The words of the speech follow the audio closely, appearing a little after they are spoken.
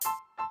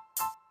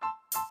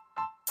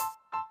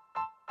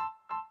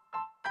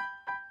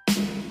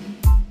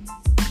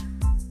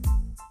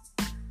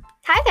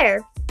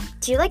there!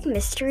 Do you like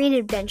mystery and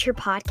adventure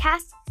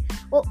podcasts?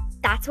 Well,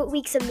 that's what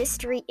Weeks of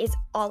Mystery is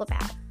all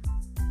about.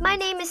 My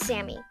name is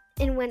Sammy,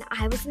 and when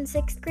I was in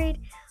 6th grade,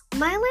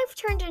 my life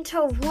turned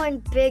into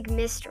one big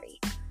mystery.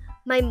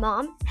 My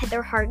mom,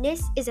 Heather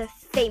Hartness, is a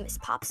famous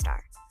pop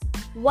star.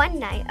 One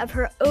night of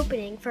her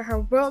opening for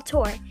her world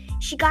tour,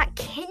 she got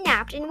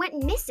kidnapped and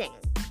went missing.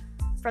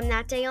 From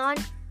that day on,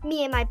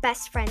 me and my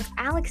best friends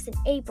Alex and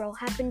April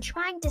have been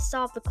trying to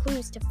solve the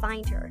clues to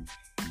find her.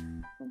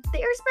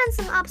 There's been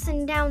some ups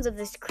and downs of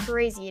this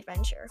crazy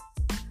adventure.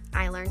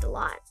 I learned a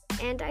lot,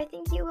 and I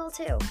think you will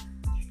too.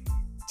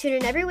 Tune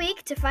in every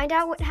week to find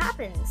out what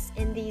happens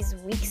in these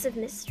Weeks of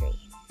Mystery.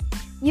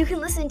 You can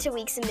listen to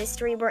Weeks of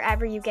Mystery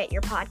wherever you get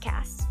your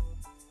podcasts.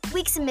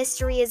 Weeks of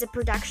Mystery is a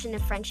production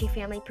of Frenchy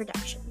Family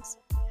Productions.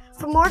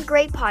 For more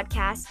great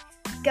podcasts,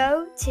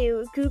 go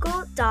to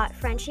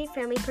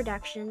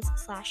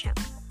google.frenchyfamilyproductions/home.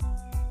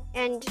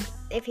 And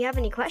if you have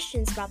any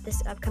questions about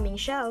this upcoming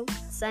show,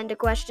 send a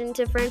question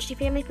to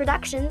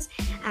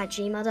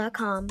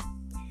frenchyfamilyproductions@gmail.com.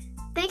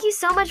 Thank you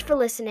so much for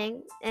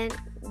listening, and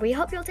we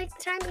hope you'll take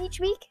the time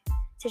each week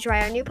to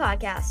try our new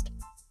podcast,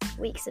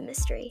 Weeks of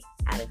Mystery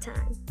at a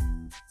Time.